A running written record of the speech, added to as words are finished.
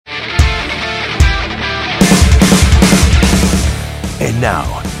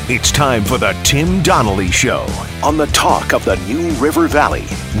Now, it's time for the Tim Donnelly Show on the talk of the New River Valley,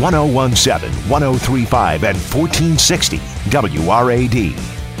 1017, 1035, and 1460 WRAD.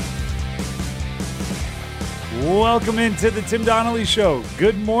 Welcome into the Tim Donnelly Show.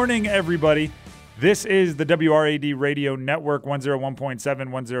 Good morning, everybody. This is the WRAD Radio Network, 101.7,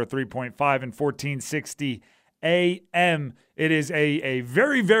 103.5, and 1460 AM. It is a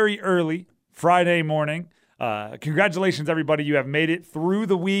very, very early Friday morning. Congratulations, everybody. You have made it through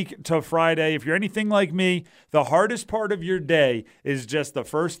the week to Friday. If you're anything like me, the hardest part of your day is just the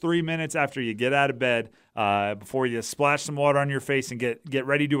first 3 minutes after you get out of bed, before you splash some water on your face and get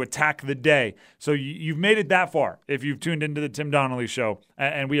ready to attack the day. So you've made it that far if you've tuned into the Tim Donnelly Show,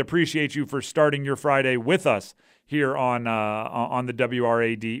 and we appreciate you for starting your Friday with us here on the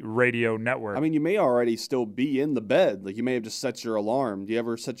WRAD Radio Network. I mean, you may already still be in the bed. Like, you may have just set your alarm. Do you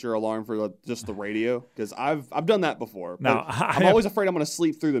ever set your alarm for just the radio? Because I've done that before. No, I'm always afraid I'm going to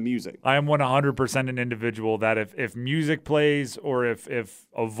sleep through the music. I am 100% an individual that if music plays or if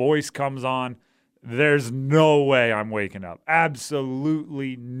a voice comes on, there's no way I'm waking up.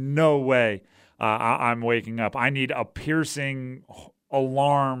 Absolutely no way I'm waking up. I need a piercing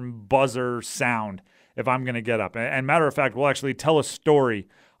alarm buzzer sound if I'm going to get up. And matter of fact, we'll actually tell a story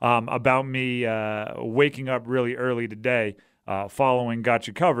about me waking up really early today following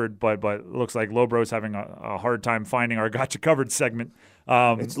Gotcha Covered, but it looks like Lobro's having a hard time finding our Gotcha Covered segment.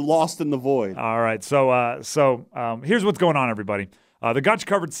 It's lost in the void. All right, so here's what's going on, everybody. The Gotcha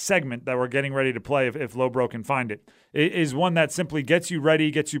Covered segment that we're getting ready to play, if Lobro can find it, is one that simply gets you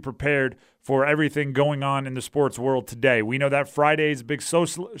ready, gets you prepared for everything going on in the sports world today. We know that Friday is a big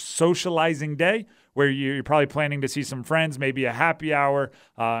socializing day where you're probably planning to see some friends, maybe a happy hour.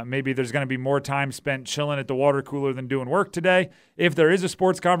 Maybe there's going to be more time spent chilling at the water cooler than doing work today. If there is a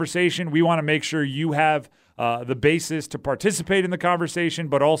sports conversation, we want to make sure you have the basis to participate in the conversation,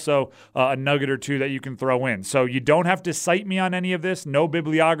 but also a nugget or two that you can throw in. So you don't have to cite me on any of this. No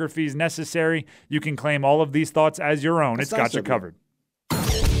bibliography is necessary. You can claim all of these thoughts as your own. It's Gotcha Covered.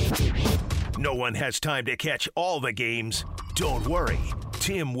 No one has time to catch all the games. Don't worry.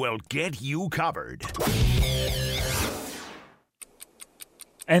 Tim will get you covered.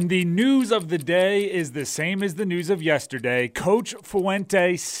 And the news of the day is the same as the news of yesterday. Coach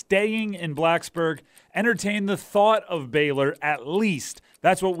Fuente staying in Blacksburg entertained the thought of Baylor, at least.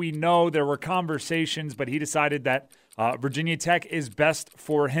 That's what we know. There were conversations, but he decided that Virginia Tech is best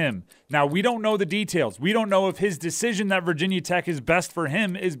for him. Now, we don't know the details. We don't know if his decision that Virginia Tech is best for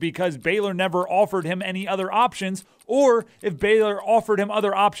him is because Baylor never offered him any other options, or if Baylor offered him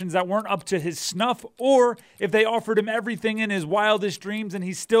other options that weren't up to his snuff, or if they offered him everything in his wildest dreams and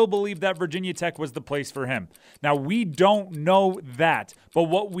he still believed that Virginia Tech was the place for him. Now, we don't know that, but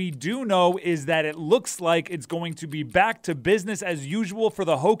what we do know is that it looks like it's going to be back to business as usual for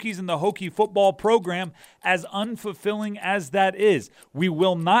the Hokies and the Hokie football program, as unfulfilling as that is. We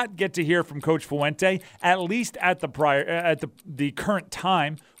will not get to hear from Coach Fuente, at least at the current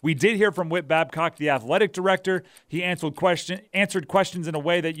time. We did hear from Whit Babcock, the athletic director. He answered questions in a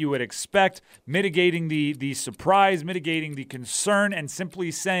way that you would expect, mitigating the surprise, mitigating the concern, and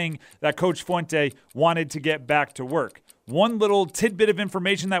simply saying that Coach Fuente wanted to get back to work. One little tidbit of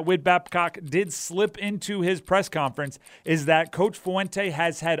information that Whit Babcock did slip into his press conference is that Coach Fuente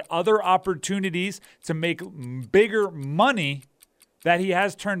has had other opportunities to make bigger money that he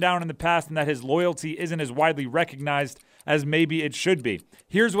has turned down in the past, and that his loyalty isn't as widely recognized as maybe it should be.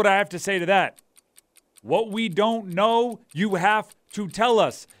 Here's what I have to say to that. What we don't know, you have to tell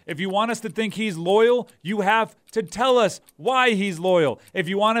us. If you want us to think he's loyal, you have to tell us why he's loyal. If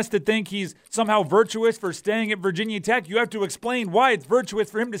you want us to think he's somehow virtuous for staying at Virginia Tech, you have to explain why it's virtuous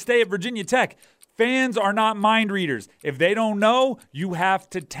for him to stay at Virginia Tech. Fans are not mind readers. If they don't know, you have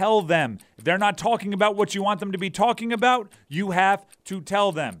to tell them. If they're not talking about what you want them to be talking about, you have to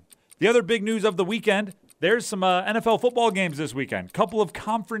tell them. The other big news of the weekend, there's some NFL football games this weekend. Couple of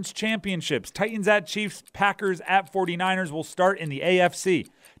conference championships. Titans at Chiefs, Packers at 49ers will start in the AFC.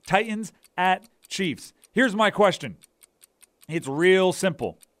 Titans at Chiefs. Here's my question. It's real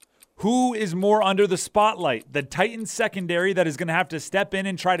simple. Who is more under the spotlight? The Titans secondary that is going to have to step in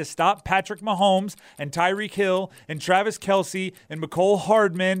and try to stop Patrick Mahomes and Tyreek Hill and Travis Kelce and Mecole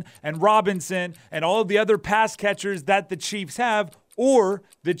Hardman and Robinson and all of the other pass catchers that the Chiefs have, or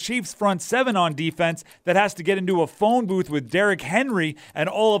the Chiefs' front seven on defense that has to get into a phone booth with Derrick Henry and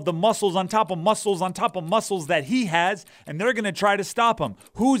all of the muscles on top of muscles on top of muscles that he has, and they're going to try to stop him.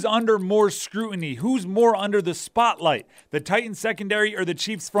 Who's under more scrutiny? Who's more under the spotlight? The Titans secondary or the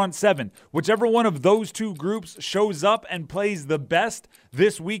Chiefs' front seven? Whichever one of those two groups shows up and plays the best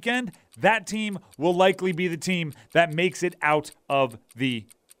this weekend, that team will likely be the team that makes it out of the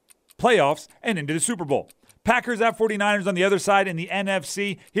playoffs and into the Super Bowl. Packers at 49ers on the other side in the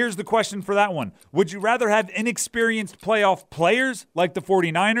NFC. Here's the question for that one. Would you rather have inexperienced playoff players like the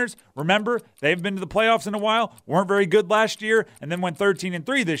 49ers? Remember, they've been to the playoffs in a while, weren't very good last year, and then went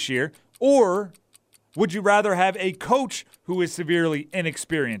 13-3 this year. Or would you rather have a coach who is severely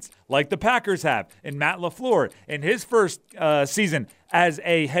inexperienced, like the Packers have in Matt LaFleur in his first season as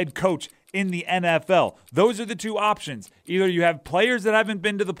a head coach in the NFL? Those are the two options. Either you have players that haven't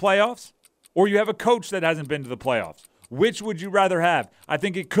been to the playoffs, or you have a coach that hasn't been to the playoffs. Which would you rather have? I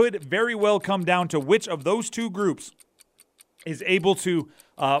think it could very well come down to which of those two groups is able to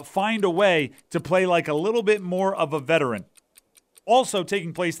find a way to play like a little bit more of a veteran. Also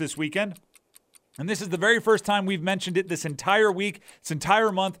taking place this weekend, and this is the very first time we've mentioned it this entire week, this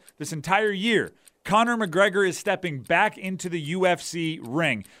entire month, this entire year. Conor McGregor is stepping back into the UFC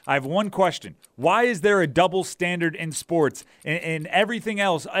ring. I have one question. Why is there a double standard in sports? In everything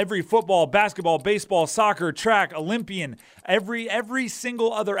else, every football, basketball, baseball, soccer, track, Olympian, every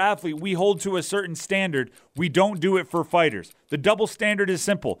single other athlete, we hold to a certain standard. We don't do it for fighters. The double standard is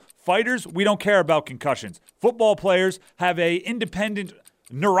simple. Fighters, we don't care about concussions. Football players have an independent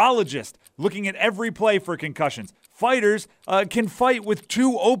neurologist looking at every play for concussions. Fighters can fight with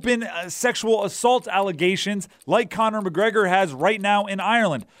two open sexual assault allegations like Conor McGregor has right now in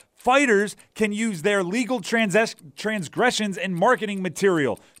Ireland. Fighters can use their legal transgressions and marketing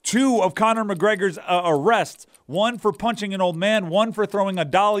material. Two of Conor McGregor's arrests, one for punching an old man, one for throwing a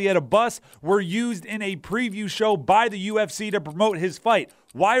dolly at a bus, were used in a preview show by the UFC to promote his fight.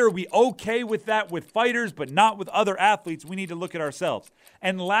 Why are we okay with that with fighters but not with other athletes? We need to look at ourselves.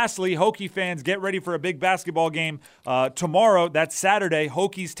 And lastly, Hokie fans, get ready for a big basketball game tomorrow. That's Saturday.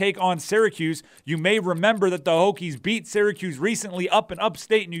 Hokies take on Syracuse. You may remember that the Hokies beat Syracuse recently up in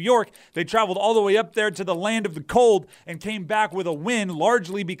upstate New York. They traveled all the way up there to the land of the cold and came back with a win,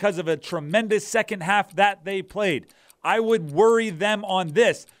 largely because of a tremendous second half that they played. I would worry them on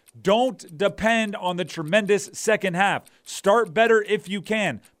this. Don't depend on the tremendous second half. Start better if you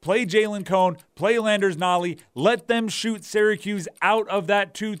can. Play Jalen Cone, play Landers Nolley. Let them shoot Syracuse out of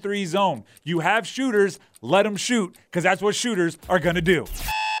that 2-3 zone. You have shooters, let them shoot, because that's what shooters are going to do.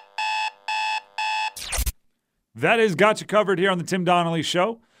 That has got you covered here on the Tim Donnelly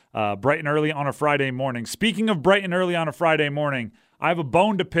Show, bright and early on a Friday morning. Speaking of bright and early on a Friday morning, I have a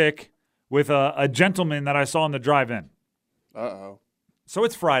bone to pick with a gentleman that I saw on the drive-in. Uh-oh. So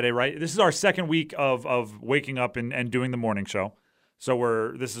it's Friday, right? This is our second week of waking up and doing the morning show.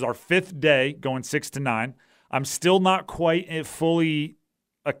 So this is our fifth day, going 6 to 9. I'm still not quite fully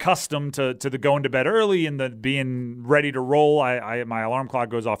accustomed to the going to bed early and the being ready to roll. My alarm clock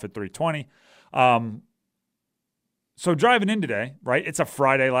goes off at 3:20. So driving in today, right? It's a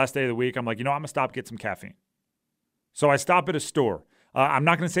Friday, last day of the week. I'm like, I'm going to stop, get some caffeine. So I stop at a store. I'm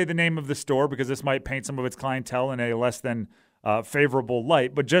not going to say the name of the store because this might paint some of its clientele in a less than favorable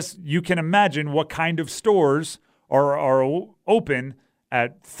light, but just you can imagine what kind of stores are open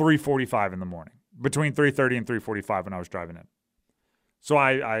at 3:45 in the morning, between 3:30 and 3:45 when I was driving in. So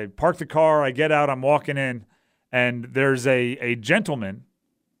I park the car, I get out, I'm walking in, and there's a gentleman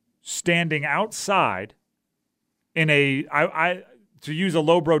standing outside in to use a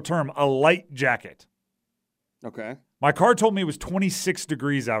lowbrow term, a light jacket. Okay. My car told me it was 26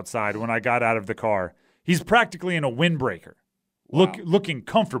 degrees outside when I got out of the car. He's practically in a windbreaker. Wow. Looking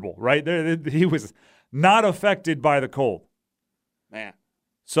comfortable, right? He was not affected by the cold. Man.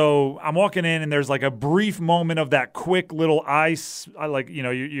 So I'm walking in, and there's like a brief moment of that quick little your eyes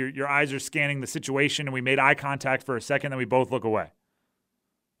are scanning the situation, and we made eye contact for a second, then we both look away.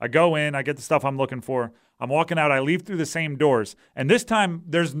 I go in, I get the stuff I'm looking for. I'm walking out, I leave through the same doors, and this time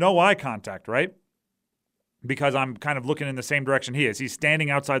there's no eye contact, right? Because I'm kind of looking in the same direction he is. He's standing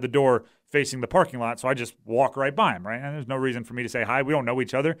outside the door facing the parking lot, so I just walk right by him, right? And there's no reason for me to say hi. We don't know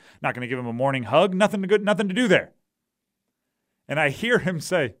each other. Not going to give him a morning hug. Nothing to do there. And I hear him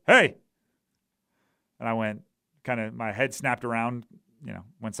say, "Hey." And I went, kind of, my head snapped around,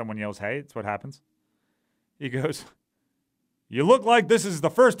 when someone yells, "Hey," it's what happens. He goes, "You look like this is the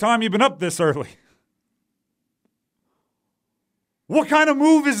first time you've been up this early." What kind of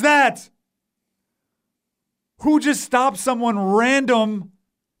move is that? Who just stopped someone random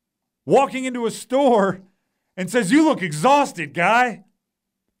walking into a store and says, "You look exhausted, guy.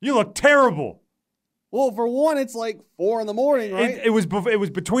 You look terrible." Well, for one, it's like 4 a.m, right? It was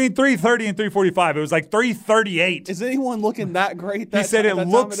between 3:30 and 3:45. It was like 3:38. Is anyone looking that great? He said it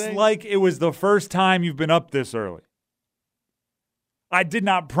looks like it was the first time you've been up this early. I did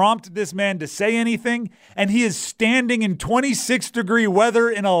not prompt this man to say anything, and he is standing in 26-degree weather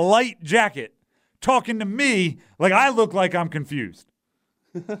in a light jacket, talking to me like I look like I'm confused.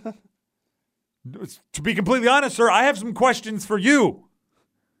 To be completely honest, sir, I have some questions for you.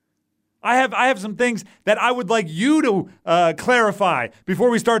 I have some things that I would like you to clarify before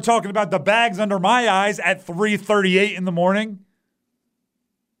we start talking about the bags under my eyes at 3:38 in the morning.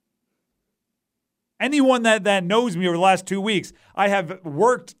 Anyone that knows me over the last 2 weeks, I have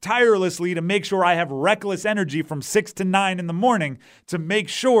worked tirelessly to make sure I have reckless energy from 6 to 9 in the morning to make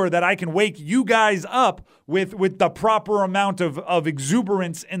sure that I can wake you guys up with the proper amount of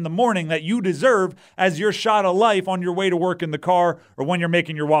exuberance in the morning that you deserve as your shot of life on your way to work in the car or when you're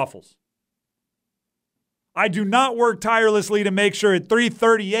making your waffles. I do not work tirelessly to make sure at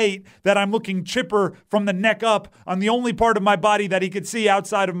 3:38 that I'm looking chipper from the neck up on the only part of my body that he could see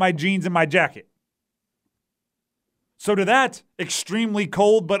outside of my jeans and my jacket. So to that extremely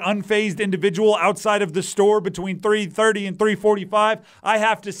cold but unfazed individual outside of the store between 3:30 and 3:45, I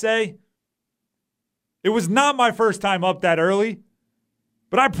have to say, it was not my first time up that early,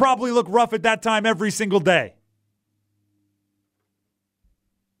 but I probably look rough at that time every single day.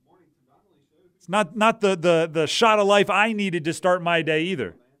 It's not the shot of life I needed to start my day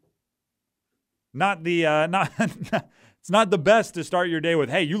either. It's not the best to start your day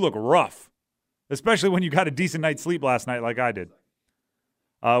with, "Hey, you look rough." Especially when you got a decent night's sleep last night like I did.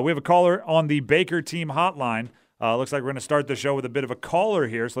 We have a caller on the Baker team hotline. Looks like we're going to start the show with a bit of a caller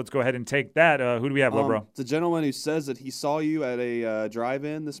here, so let's go ahead and take that. Who do we have, Lobro? It's a gentleman who says that he saw you at a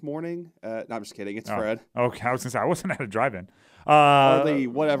drive-in this morning. No, I'm just kidding. It's Fred. Okay, I was going to say, I wasn't at a drive-in.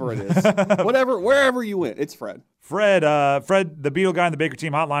 Whatever it is. Wherever you went, it's Fred. Fred, the Beetle guy on the Baker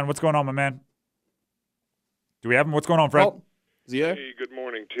team hotline. What's going on, my man? Do we have him? What's going on, Fred? Oh. Yeah. Hey, good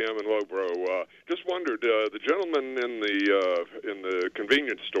morning, Tim and Lobro. Just wondered, the gentleman in the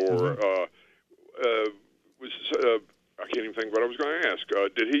convenience store was I can't even think what I was going to ask.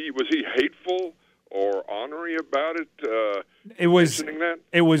 Was he hateful or ornery about it? It was mentioning that?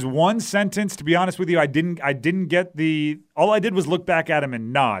 It was one sentence. To be honest with you, I didn't get all I did was look back at him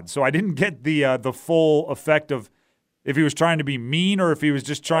and nod. So I didn't get the full effect of if he was trying to be mean or if he was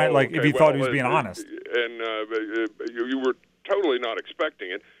just trying if he thought he was being honest. And you were totally not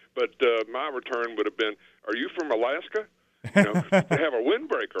expecting it, but my return would have been, "Are you from Alaska?" To have a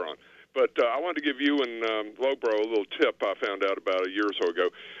windbreaker on. But I wanted to give you and Lobro a little tip I found out about a year or so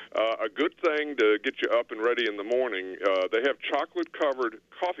ago. A good thing to get you up and ready in the morning, they have chocolate-covered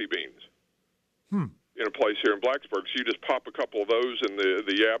coffee beans in a place here in Blacksburg. So you just pop a couple of those in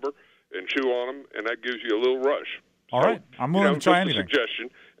the yabber and chew on them, and that gives you a little rush. All right. I'm willing to try anything. Just a suggestion.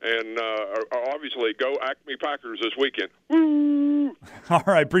 And obviously, go Acme Packers this weekend. Woo! All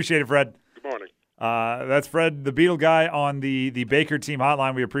right. Appreciate it, Fred. Good morning. That's Fred, the Beetle guy on the Baker team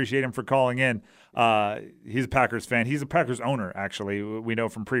hotline. We appreciate him for calling in. He's a Packers fan. He's a Packers owner, actually. We know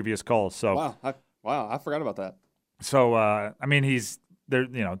from previous calls. So Wow, I forgot about that. So I mean,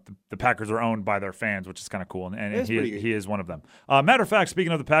 the Packers are owned by their fans, which is kind of cool, and he is one of them. Matter of fact,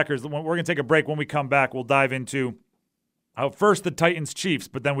 speaking of the Packers, we're going to take a break. When we come back, we'll dive into first the Titans-Chiefs,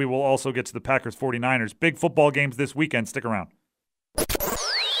 but then we will also get to the Packers-49ers. Big football games this weekend. Stick around.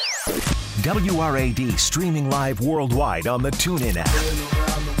 WRAD streaming live worldwide on the TuneIn app.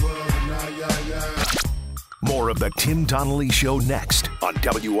 More of the Tim Donnelly Show next on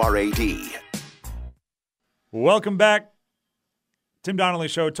WRAD. Welcome back. Tim Donnelly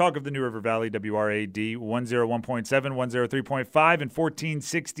Show, talk of the New River Valley, WRAD 101.7, 103.5, and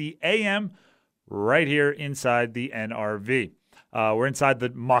 1460 AM, right here inside the NRV. We're inside the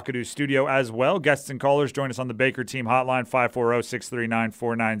Makadu studio as well. Guests and callers join us on the Baker team hotline,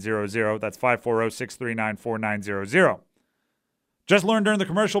 540-639-4900. That's 540-639-4900. Just learned during the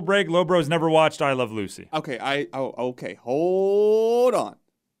commercial break, Lobro's never watched I Love Lucy. Okay, okay, hold on.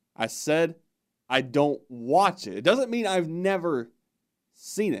 I said I don't watch it. It doesn't mean I've never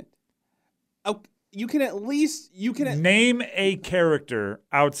seen it. Oh, you can name a character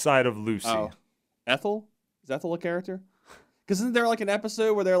outside of Lucy. Oh. Ethel? Is Ethel a character? Because isn't there like an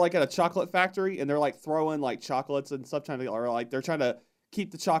episode where they're like at a chocolate factory and they're like throwing like chocolates and stuff they're trying to keep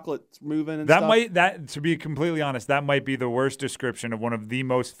the chocolates moving and that stuff. To be completely honest, that might be the worst description of one of the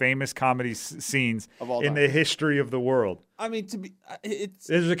most famous comedy scenes Of all in time. the history of the world. I mean, it's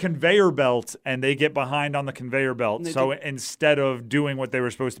There's a conveyor belt, and they get behind on the conveyor belt. And So instead of doing what they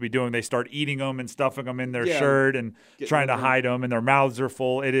were supposed to be doing, they start eating them and stuffing them in their Yeah, shirt and getting trying to them in. hide them, and their mouths are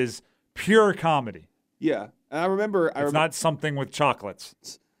full. It is pure comedy. yeah. And I remember It's not something with chocolates.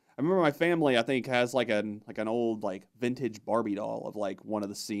 I remember my family, I think, has like an old like vintage Barbie doll of like one of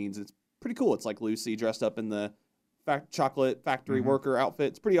the scenes. It's pretty cool. It's like Lucy dressed up in the chocolate factory worker outfit.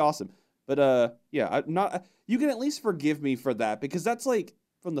 It's pretty awesome. But yeah, you can at least forgive me for that because that's like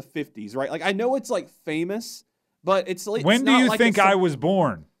from the 50s, right? Like I know it's like famous, but it's like When do you think I was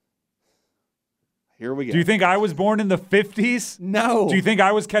born? Here we go. Do you think I was born in the 50s? No. Do you think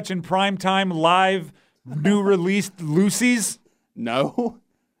I was catching primetime live new released Lucy's? No.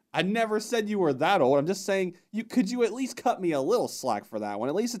 I never said you were that old. I'm just saying could you at least cut me a little slack for that one?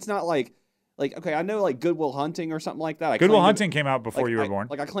 At least it's not like okay, I know like Good Will Hunting or something like that. Good Will Hunting came out before you were born.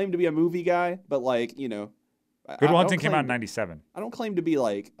 Like I claim to be a movie guy, but like, Good Will Hunting came out in 97. I don't claim to be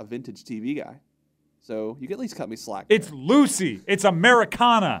like a vintage TV guy. So you can at least cut me slack. It's Lucy. It's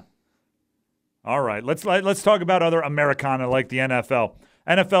Americana. All right, let's talk about other Americana like the NFL.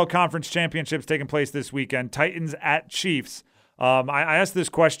 NFL Conference Championships taking place this weekend. Titans at Chiefs. I asked this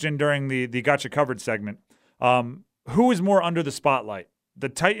question during the Gotcha Covered segment. Who is more under the spotlight, the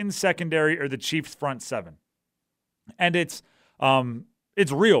Titans secondary or the Chiefs front seven? And it's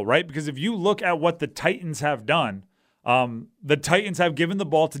real, right? Because if you look at what the Titans have done, the Titans have given the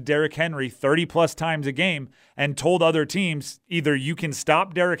ball to Derrick Henry 30-plus times a game and told other teams, either you can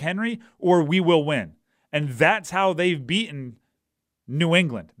stop Derrick Henry or we will win. And that's how they've beaten New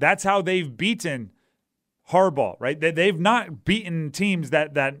England. That's how they've beaten Harbaugh, right? They've not beaten teams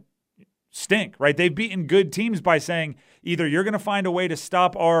that stink, right? They've beaten good teams by saying either you're going to find a way to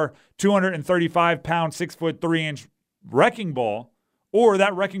stop our 235-pound, 6'3" wrecking ball, or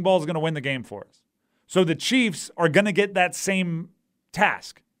that wrecking ball is going to win the game for us. So the Chiefs are going to get that same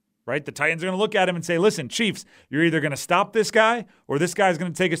task, right? The Titans are going to look at him and say, listen, Chiefs, you're either going to stop this guy or this guy's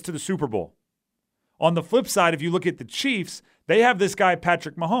going to take us to the Super Bowl. On the flip side, if you look at the Chiefs, they have this guy,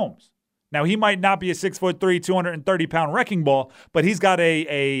 Patrick Mahomes. Now, he might not be a 6'3", 230-pound wrecking ball, but he's got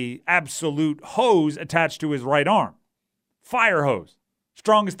a absolute hose attached to his right arm. Fire hose.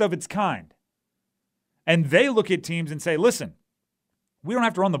 Strongest of its kind. And they look at teams and say, listen, we don't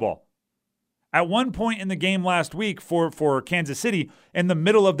have to run the ball. At one point in the game last week for Kansas City, in the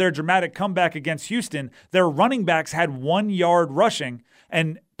middle of their dramatic comeback against Houston, their running backs had 1 yard rushing,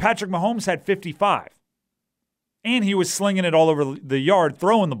 and Patrick Mahomes had 55. And he was slinging it all over the yard,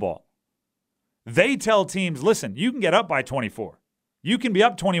 throwing the ball. They tell teams, listen, you can get up by 24. You can be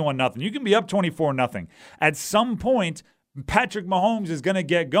up 21-0. You can be up 24-0. At some point, Patrick Mahomes is going to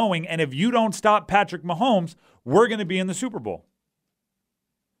get going, and if you don't stop Patrick Mahomes, we're going to be in the Super Bowl.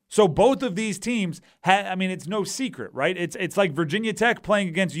 So both of these teams, it's no secret, right? It's like Virginia Tech playing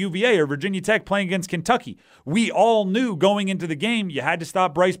against UVA or Virginia Tech playing against Kentucky. We all knew going into the game you had to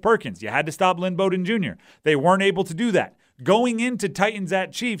stop Bryce Perkins. You had to stop Lynn Bowden Jr. They weren't able to do that. Going into Titans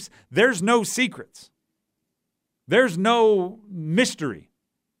at Chiefs, there's no secrets. There's no mystery.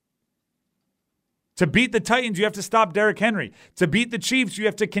 To beat the Titans, you have to stop Derrick Henry. To beat the Chiefs, you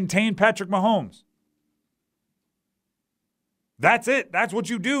have to contain Patrick Mahomes. That's it. That's what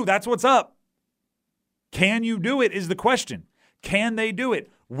you do. That's what's up. Can you do it is the question. Can they do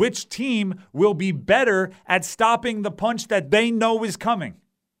it? Which team will be better at stopping the punch that they know is coming?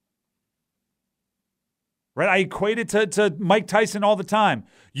 Right? I equate it to Mike Tyson all the time.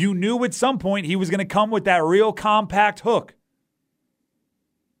 You knew at some point he was going to come with that real compact hook.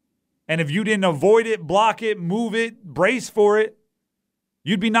 And if you didn't avoid it, block it, move it, brace for it,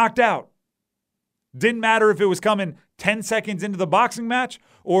 you'd be knocked out. Didn't matter if it was coming 10 seconds into the boxing match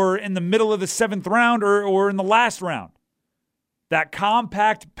or in the middle of the 7th round or in the last round. That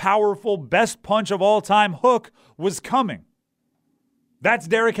compact, powerful, best punch of all time hook was coming. That's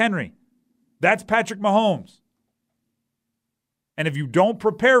Derrick Henry. That's Patrick Mahomes. And if you don't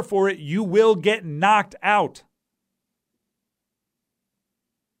prepare for it, you will get knocked out.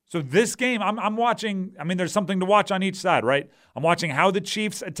 So this game, I'm watching, there's something to watch on each side, right? I'm watching how the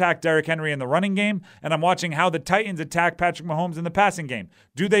Chiefs attack Derrick Henry in the running game, and I'm watching how the Titans attack Patrick Mahomes in the passing game.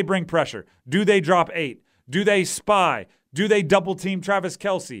 Do they bring pressure? Do they drop 8? Do they spy? Do they double team Travis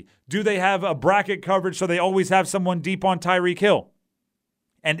Kelce? Do they have a bracket coverage so they always have someone deep on Tyreek Hill?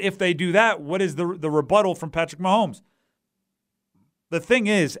 And if they do that, what is the rebuttal from Patrick Mahomes? The thing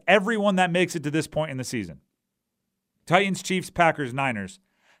is, everyone that makes it to this point in the season, Titans, Chiefs, Packers, Niners,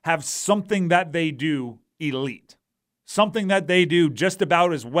 have something that they do elite. something that they do just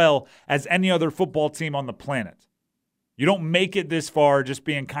about as well as any other football team on the planet. You don't make it this far just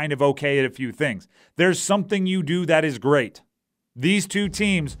being kind of okay at a few things. There's something you do that is great. These two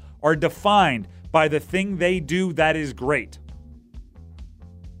teams are defined by the thing they do that is great.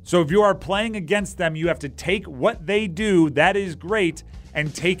 So if you are playing against them, you have to take what they do that is great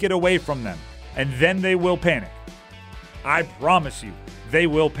and take it away from them. And then they will panic. I promise you, they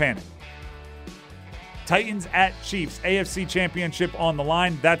will panic. Titans at Chiefs, AFC Championship on the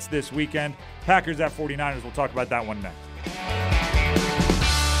line. That's this weekend. Packers at 49ers. We'll talk about that one next.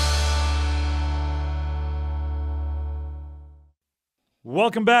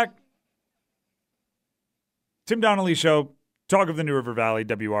 Welcome back. Tim Donnelly Show. Talk of the New River Valley,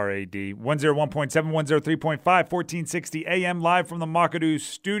 WRAD, 101.7, 103.5, 1460 AM, live from the Makadu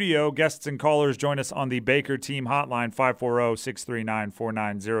studio. Guests and callers join us on the Baker Team Hotline,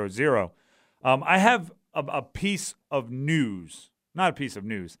 540-639-4900. I have a piece of news. Not a piece of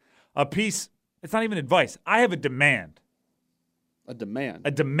news. A piece, it's not even advice. I have a demand. A demand?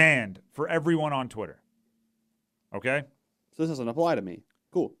 A demand for everyone on Twitter. Okay? So this doesn't apply to me.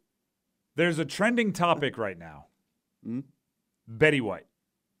 Cool. There's a trending topic right now. Mm-hmm. Betty White.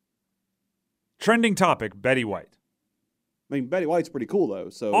 Trending topic, Betty White. I mean, Betty White's pretty cool, though.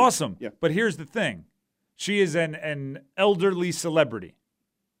 So awesome. Yeah. But here's the thing. She is an elderly celebrity,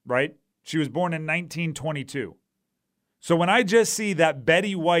 right? She was born in 1922. So when I just see that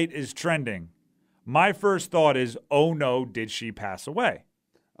Betty White is trending, my first thought is, oh no, did she pass away?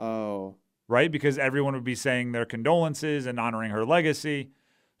 Oh. Right? Because everyone would be saying their condolences and honoring her legacy.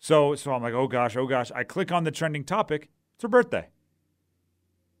 So I'm like, oh gosh. I click on the trending topic. It's her birthday.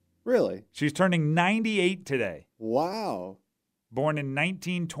 Really? She's turning 98 today. Wow. Born in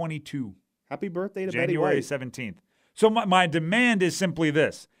 1922. Happy birthday to Betty January White. 17th. So my demand is simply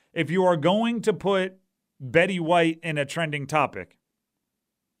this. If you are going to put Betty White in a trending topic,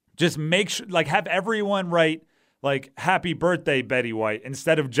 just make sure, like, have everyone write, like, happy birthday, Betty White,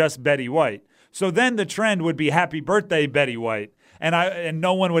 instead of just Betty White. So then the trend would be happy birthday, Betty White. And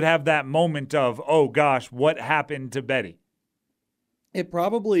no one would have that moment of, oh gosh, what happened to Betty? It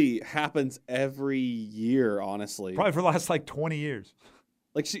probably happens every year, honestly. Probably for the last, 20 years.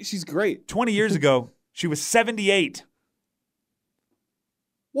 Like, she's great. 20 years ago, she was 78.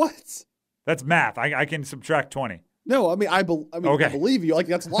 What? That's math. I can subtract 20. No, I mean, Okay. I believe you. Like,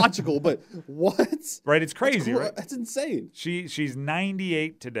 that's logical, but what? Right? It's crazy, right? That's insane. She's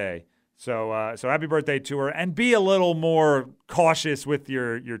 98 today. So happy birthday to her, and be a little more cautious with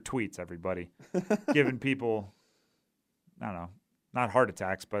your tweets, everybody. Giving people, I don't know, not heart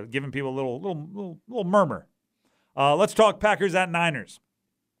attacks, but giving people a little murmur. Let's talk Packers at Niners.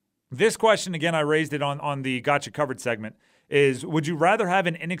 This question, again, I raised it on the Gotcha Covered segment, is would you rather have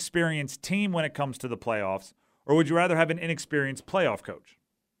an inexperienced team when it comes to the playoffs, or would you rather have an inexperienced playoff coach?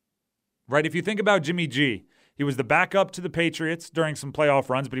 Right? If you think about Jimmy G, he was the backup to the Patriots during some playoff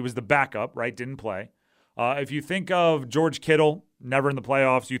runs, but he was the backup, right? Didn't play. If you think of George Kittle, never in the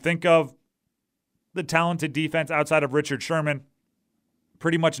playoffs. You think of the talented defense outside of Richard Sherman,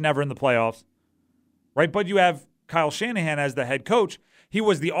 pretty much never in the playoffs, right? But you have Kyle Shanahan as the head coach. He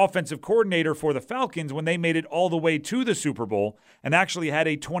was the offensive coordinator for the Falcons when they made it all the way to the Super Bowl and actually had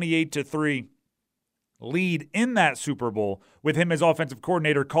a 28-3 lead in that Super Bowl with him as offensive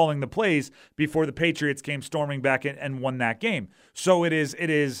coordinator calling the plays before the Patriots came storming back and won that game. So it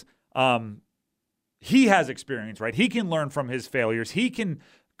is he has experience, right? He can learn from his failures. He can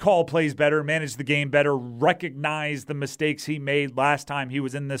call plays better, manage the game better, recognize the mistakes he made last time he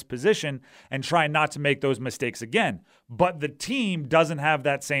was in this position and try not to make those mistakes again. But the team doesn't have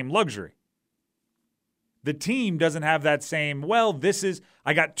that same luxury. The team doesn't have that same,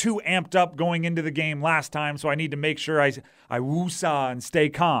 I got too amped up going into the game last time, so I need to make sure I woosah and stay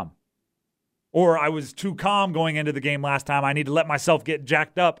calm. Or I was too calm going into the game last time. I need to let myself get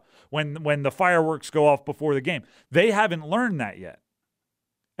jacked up when the fireworks go off before the game. They haven't learned that yet.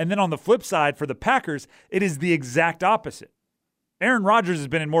 And then on the flip side, for the Packers, it is the exact opposite. Aaron Rodgers has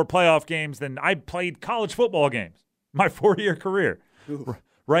been in more playoff games than I played college football games my 4-year career. Ooh.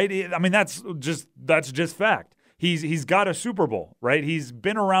 Right? I mean, that's just fact. He's got a Super Bowl, right? He's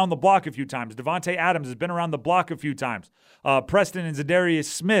been around the block a few times. Devontae Adams has been around the block a few times. Preston and Zadarius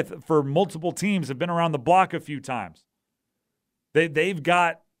Smith for multiple teams have been around the block a few times. They've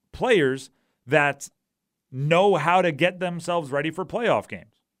got players that know how to get themselves ready for playoff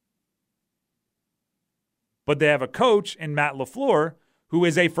games. But they have a coach in Matt LaFleur who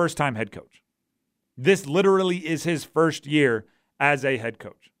is a first-time head coach. This literally is his first year as a head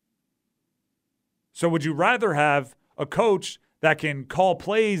coach. So would you rather have a coach that can call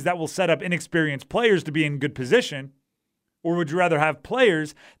plays that will set up inexperienced players to be in good position, Or would you rather have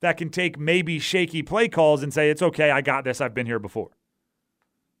players that can take maybe shaky play calls and say, it's okay, I got this, I've been here before?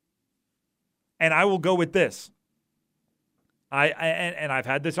 And I will go with this. I've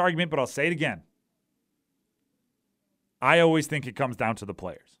had this argument, but I'll say it again. I always think it comes down to the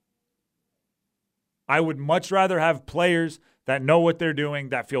players. I would much rather have players that know what they're doing,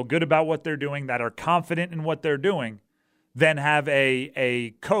 that feel good about what they're doing, that are confident in what they're doing, than have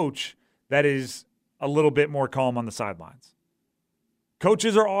a coach that is a little bit more calm on the sidelines.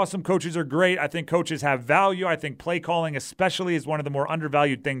 Coaches are awesome. Coaches are great. I think coaches have value. I think play calling especially is one of the more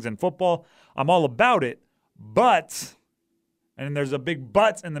undervalued things in football. I'm all about it, but, and there's a big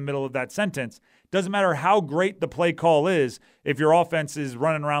but in the middle of that sentence, doesn't matter how great the play call is if your offense is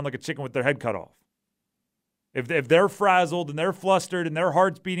running around like a chicken with their head cut off. If they're frazzled and they're flustered and their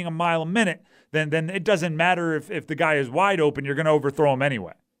heart's beating a mile a minute, then it doesn't matter if the guy is wide open, you're going to overthrow him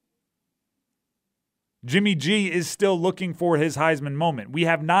anyway. Jimmy G is still looking for his Heisman moment. We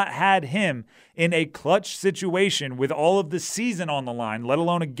have not had him in a clutch situation with all of the season on the line, let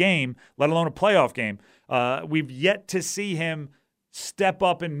alone a game, let alone a playoff game. We've yet to see him step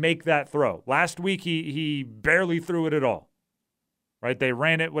up and make that throw. Last week, he barely threw it at all. Right? They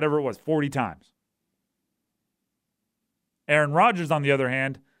ran it, whatever it was, 40 times. Aaron Rodgers, on the other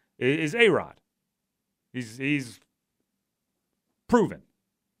hand, is A-Rod. He's proven.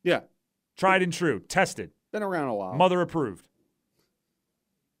 Yeah. Tried and true. Tested. Been around a while. Mother approved.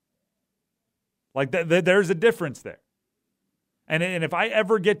 Like, there's a difference there. And if I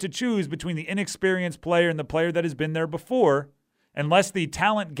ever get to choose between the inexperienced player and the player that has been there before, unless the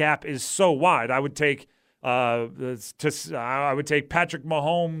talent gap is so wide, I would take Patrick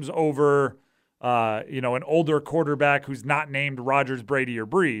Mahomes over an older quarterback who's not named Rodgers, Brady, or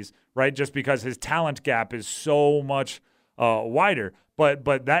Breeze, right? Just because his talent gap is so much wider.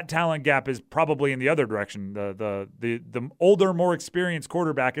 But that talent gap is probably in the other direction. The older, more experienced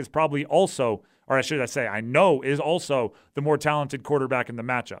quarterback is probably also, or should I say, I know is also the more talented quarterback in the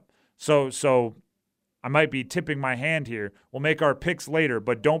matchup. So I might be tipping my hand here. We'll make our picks later,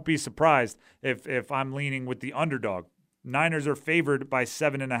 but don't be surprised if I'm leaning with the underdog. Niners are favored by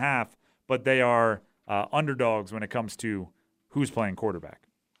 7.5, but they are underdogs when it comes to who's playing quarterback.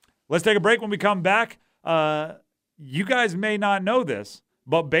 Let's take a break. When we come back, you guys may not know this,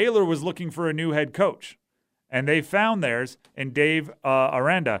 but Baylor was looking for a new head coach, and they found theirs in Dave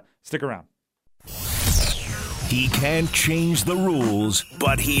Aranda. Stick around. He can't change the rules,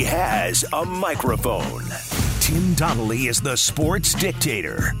 but he has a microphone. Tim Donnelly is the sports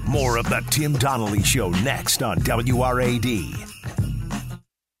dictator. More of the Tim Donnelly Show next on WRAD.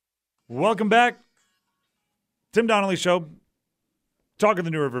 Welcome back. Tim Donnelly Show. Talking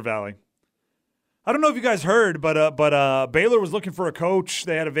the New River Valley. I don't know if you guys heard, but Baylor was looking for a coach.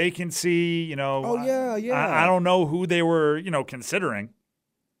 They had a vacancy, Oh, yeah. I don't know who they were, considering.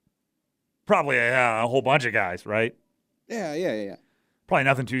 Probably a whole bunch of guys, right? Yeah. Probably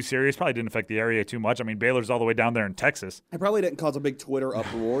nothing too serious. Probably didn't affect the area too much. I mean, Baylor's all the way down there in Texas. It probably didn't cause a big Twitter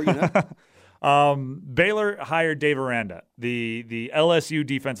uproar, Baylor hired Dave Aranda, the LSU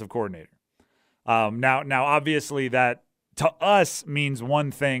defensive coordinator. Now, obviously, that to us means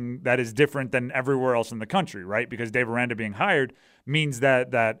one thing that is different than everywhere else in the country, right? Because Dave Aranda being hired means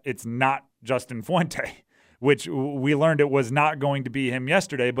that it's not Justin Fuente, which we learned it was not going to be him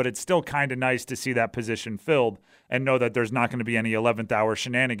yesterday, but it's still kind of nice to see that position filled and know that there's not going to be any 11th hour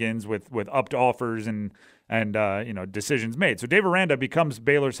shenanigans with upped offers and decisions made. So Dave Aranda becomes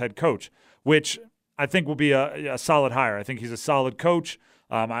Baylor's head coach, which I think will be a solid hire. I think he's a solid coach.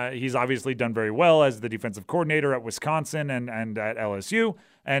 He's obviously done very well as the defensive coordinator at Wisconsin and at LSU,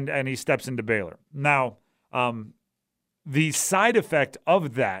 and he steps into Baylor. Now, the side effect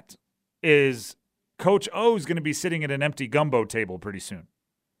of that is Coach O is going to be sitting at an empty gumbo table pretty soon.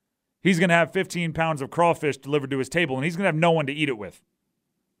 He's going to have 15 pounds of crawfish delivered to his table, and he's going to have no one to eat it with.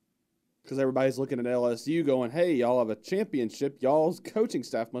 Because everybody's looking at LSU going, hey, y'all have a championship. Y'all's coaching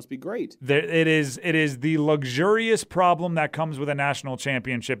staff must be great. It is the luxurious problem that comes with a national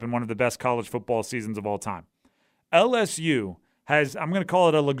championship and one of the best college football seasons of all time. LSU has, I'm going to call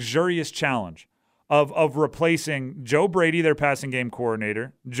it a luxurious challenge of replacing Joe Brady, their passing game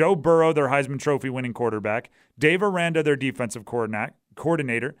coordinator, Joe Burrow, their Heisman Trophy winning quarterback, Dave Aranda, their defensive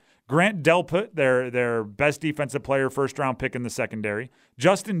coordinator, Grant Delpit, their best defensive player, first-round pick in the secondary.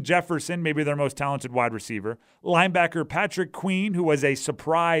 Justin Jefferson, maybe their most talented wide receiver. Linebacker Patrick Queen, who was a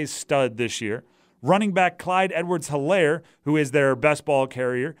surprise stud this year. Running back Clyde Edwards-Helaire, who is their best ball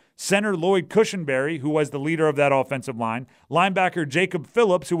carrier. Center Lloyd Cushenberry, who was the leader of that offensive line. Linebacker Jacob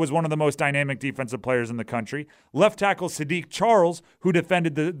Phillips, who was one of the most dynamic defensive players in the country. Left tackle Sadiq Charles, who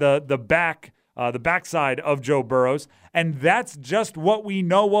defended the back the backside of Joe Burrows, and that's just what we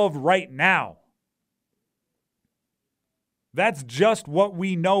know of right now. That's just what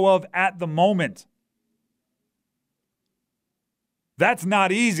we know of at the moment. That's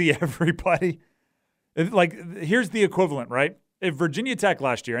not easy, everybody. Here's the equivalent, right? If Virginia Tech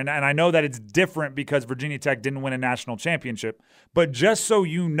last year, and I know that it's different because Virginia Tech didn't win a national championship, but just so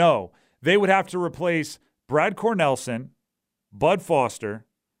you know, they would have to replace Brad Cornelsen, Bud Foster,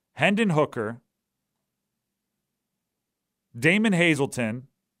 Hendon Hooker, Damon Hazelton,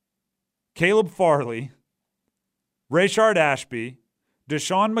 Caleb Farley, Rayshard Ashby,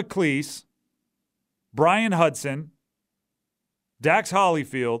 Deshaun McLeese, Brian Hudson, Dax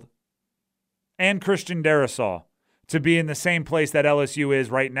Hollyfield, and Christian Darrisaw to be in the same place that LSU is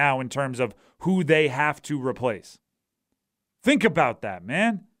right now in terms of who they have to replace. Think about that,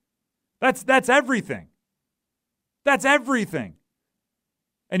 man. That's everything. That's everything.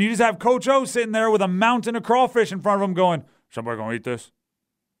 And you just have Coach O sitting there with a mountain of crawfish in front of him going, somebody going to eat this?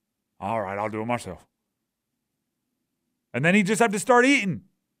 All right, I'll do it myself. And then he just have to start eating.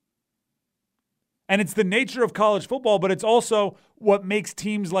 And it's the nature of college football, but it's also what makes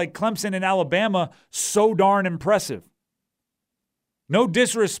teams like Clemson and Alabama so darn impressive. No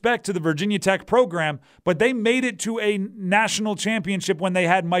disrespect to the Virginia Tech program, but they made it to a national championship when they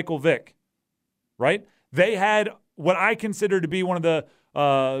had Michael Vick, right? They had what I consider to be one of the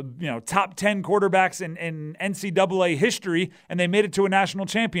top 10 quarterbacks in NCAA history, and they made it to a national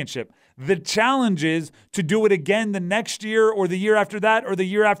championship. The challenge is to do it again the next year or the year after that or the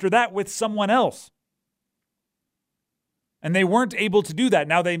year after that with someone else. And they weren't able to do that.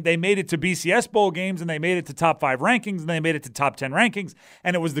 Now they made it to BCS bowl games, and they made it to top 5 rankings, and they made it to top 10 rankings,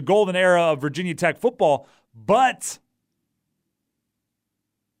 and it was the golden era of Virginia Tech football. But,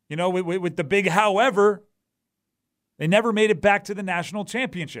 with the big however, they never made it back to the national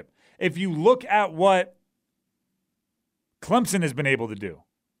championship. If you look at what Clemson has been able to do,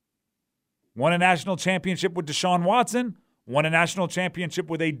 won a national championship with Deshaun Watson, won a national championship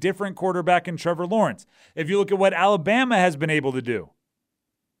with a different quarterback in Trevor Lawrence. If you look at what Alabama has been able to do,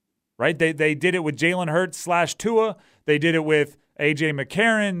 right? They did it with Jalen Hurts / Tua. They did it with A.J.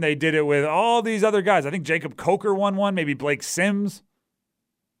 McCarron. They did it with all these other guys. I think Jacob Coker won one, maybe Blake Sims.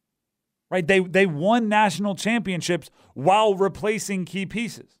 Right? They won national championships while replacing key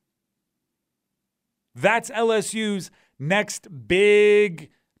pieces. That's LSU's next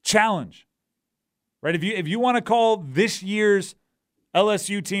big challenge. Right? If you want to call this year's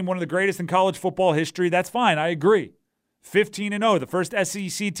LSU team one of the greatest in college football history, that's fine. I agree. 15-0, the first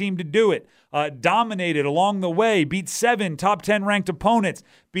SEC team to do it. Dominated along the way, beat 7 top 10 ranked opponents,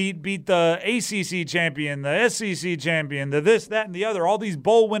 beat the ACC champion, the SEC champion, the this, that, and the other, all these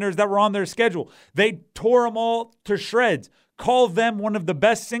bowl winners that were on their schedule. They tore them all to shreds. Call them one of the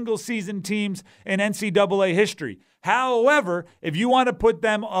best single-season teams in NCAA history. However, if you want to put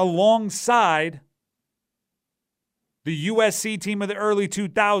them alongside the USC team of the early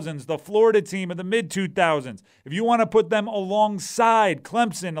 2000s, the Florida team of the mid-2000s, if you want to put them alongside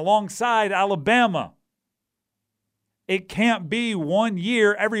Clemson, alongside Alabama, it can't be 1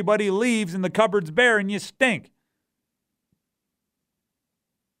 year everybody leaves and the cupboard's bare and you stink.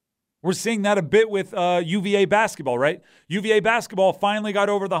 We're seeing that a bit with UVA basketball, right? UVA basketball finally got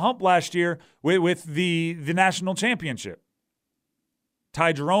over the hump last year with the national championship.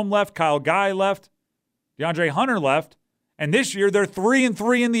 Ty Jerome left, Kyle Guy left, DeAndre Hunter left, and this year they're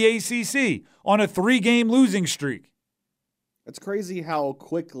 3-3 in the ACC on a 3-game losing streak. It's crazy how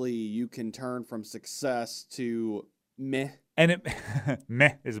quickly you can turn from success to meh. And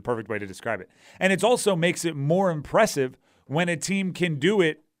meh is a perfect way to describe it. And it also makes it more impressive when a team can do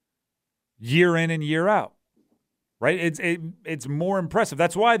it year in and year out. Right? It's more impressive.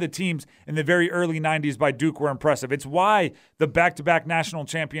 That's why the teams in the very early 90s by Duke were impressive. It's why the back-to-back national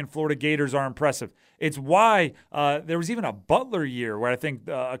champion Florida Gators are impressive. It's why there was even a Butler year where I think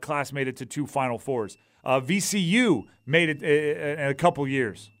a class made it to 2 Final Fours. VCU made it in a couple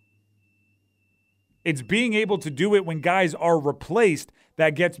years. It's being able to do it when guys are replaced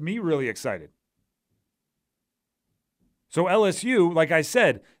that gets me really excited. So LSU, like I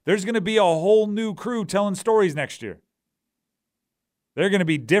said, there's going to be a whole new crew telling stories next year. They're going to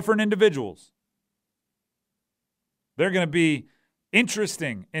be different individuals. They're going to be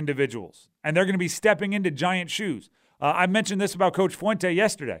interesting individuals. And they're going to be stepping into giant shoes. I mentioned this about Coach Fuente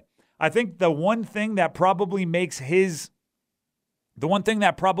yesterday. I think the one thing that probably makes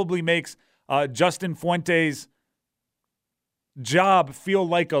Justin Fuente's job feel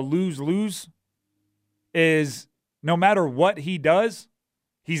like a lose-lose is no matter what he does,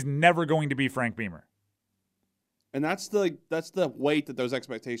 he's never going to be Frank Beamer. And that's the weight that those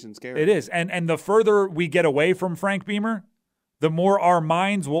expectations carry. It is. And the further we get away from Frank Beamer, the more our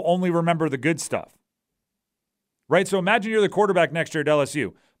minds will only remember the good stuff. Right? So imagine you're the quarterback next year at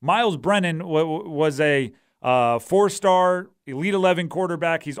LSU. Miles Brennan was a 4-star, Elite 11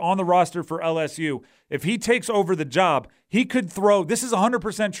 quarterback. He's on the roster for LSU. If he takes over the job, he could throw, this is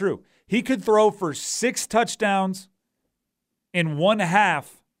 100% true, he could throw for 6 touchdowns in one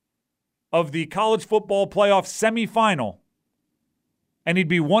half of the college football playoff semifinal, and he'd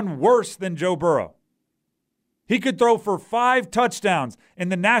be one worse than Joe Burrow. He could throw for 5 touchdowns in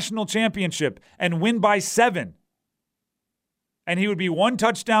the national championship and win by 7. And he would be 1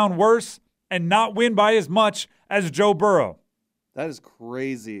 touchdown worse and not win by as much as Joe Burrow. That is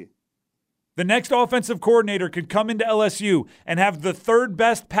crazy. The next offensive coordinator could come into LSU and have the 3rd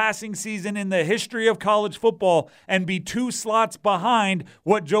best passing season in the history of college football and be 2 slots behind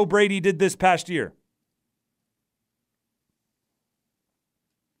what Joe Brady did this past year.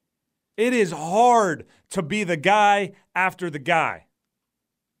 It is hard to be the guy after the guy.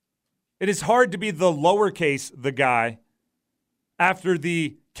 It is hard to be the lowercase the guy after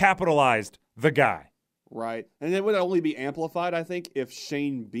the capitalized the guy. Right. And it would only be amplified, I think, if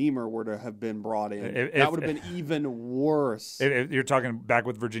Shane Beamer were to have been brought in. That would have been even worse. If you're talking back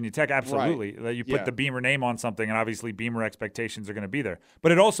with Virginia Tech, absolutely. Right. You put the Beamer name on something, and obviously Beamer expectations are going to be there.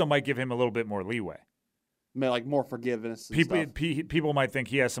 But it also might give him a little bit more leeway. Like more forgiveness and stuff. People might think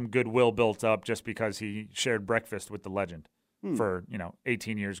he has some goodwill built up just because he shared breakfast with the legend for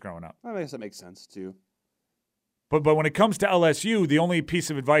 18 years growing up. I guess that makes sense, too. But when it comes to LSU, the only piece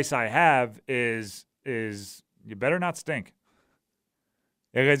of advice I have is you better not stink.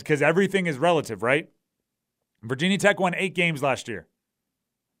 Because everything is relative, right? Virginia Tech won 8 games last year.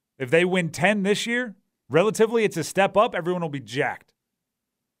 If they win 10 this year, relatively it's a step up. Everyone will be jacked.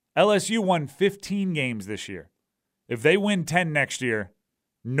 LSU won 15 games this year. If they win 10 next year,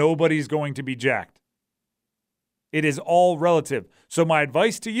 nobody's going to be jacked. It is all relative. So my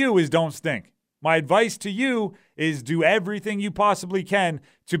advice to you is don't stink. My advice to you is do everything you possibly can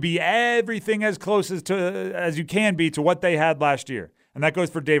to be everything as close as you can be to what they had last year. And that goes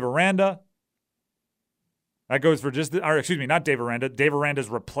for Dave Aranda. That goes for not Dave Aranda. Dave Aranda's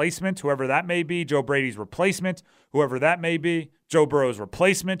replacement, whoever that may be. Joe Brady's replacement, whoever that may be. Joe Burrow's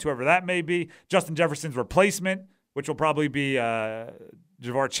replacement, whoever that may be. Justin Jefferson's replacement, which will probably be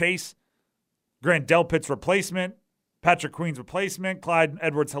Ja'Marr Chase. Grant Delpit's replacement. Patrick Queen's replacement. Clyde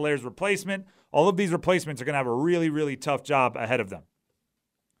Edwards-Hilaire's replacement. All of these replacements are going to have a really, really tough job ahead of them.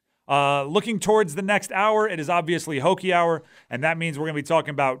 Looking towards the next hour, it is obviously Hokie Hour, and that means we're going to be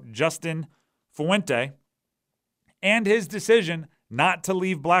talking about Justin Fuente and his decision not to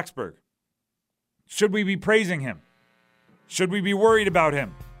leave Blacksburg. Should we be praising him? Should we be worried about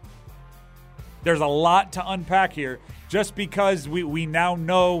him? There's a lot to unpack here. Just because we now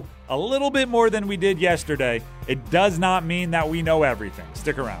know a little bit more than we did yesterday, it does not mean that we know everything.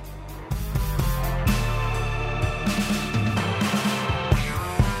 Stick around.